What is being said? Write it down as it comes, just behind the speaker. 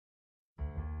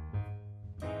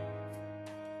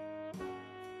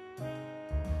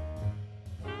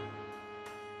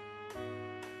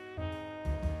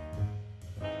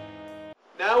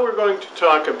Now we're going to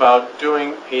talk about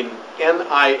doing an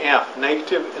NIF,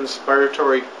 negative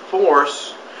inspiratory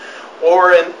force,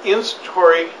 or an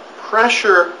inspiratory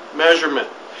pressure measurement.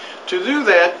 To do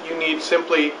that, you need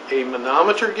simply a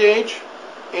manometer gauge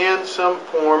and some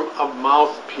form of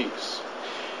mouthpiece.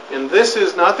 And this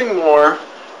is nothing more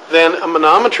than a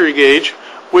manometer gauge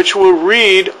which will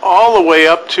read all the way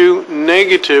up to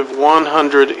negative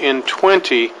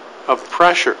 120 of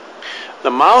pressure. The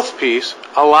mouthpiece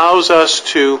allows us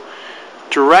to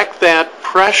direct that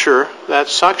pressure, that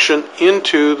suction,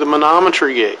 into the manometer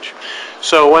gauge.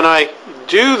 So when I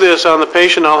do this on the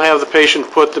patient, I'll have the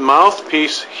patient put the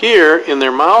mouthpiece here in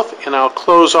their mouth, and I'll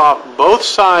close off both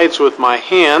sides with my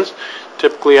hands.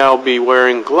 Typically I'll be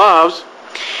wearing gloves,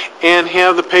 and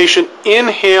have the patient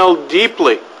inhale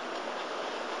deeply.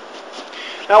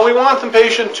 Now we want the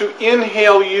patient to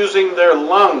inhale using their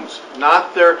lungs,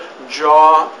 not their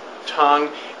jaw, tongue,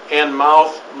 and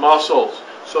mouth muscles.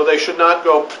 So they should not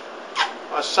go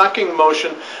a sucking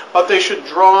motion, but they should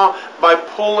draw by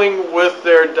pulling with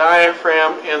their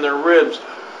diaphragm and their ribs,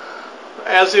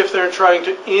 as if they're trying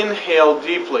to inhale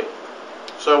deeply.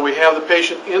 So we have the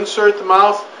patient insert the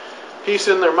mouthpiece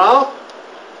in their mouth,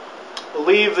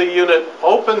 leave the unit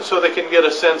open so they can get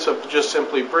a sense of just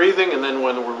simply breathing, and then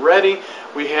when we're ready,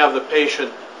 we have the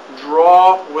patient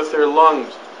draw with their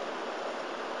lungs.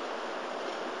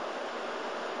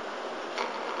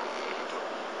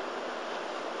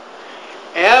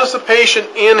 As the patient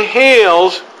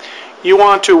inhales, you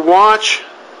want to watch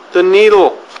the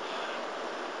needle.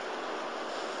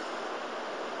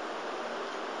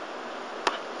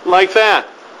 Like that.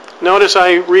 Notice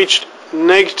I reached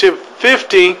negative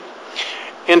 50,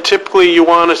 and typically you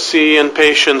want to see in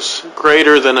patients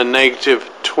greater than a negative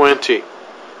 20.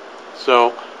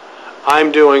 So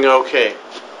I'm doing okay.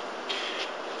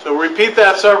 So repeat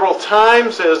that several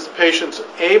times as the patient's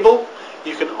able.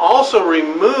 You can also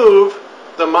remove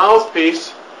the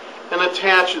mouthpiece and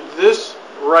attach this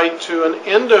right to an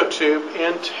endotube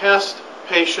and test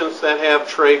patients that have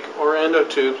trach or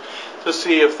endotubes to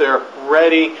see if they're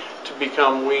ready to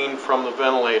become weaned from the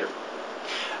ventilator.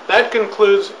 That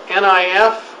concludes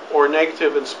NIF, or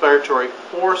negative inspiratory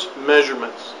force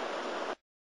measurements.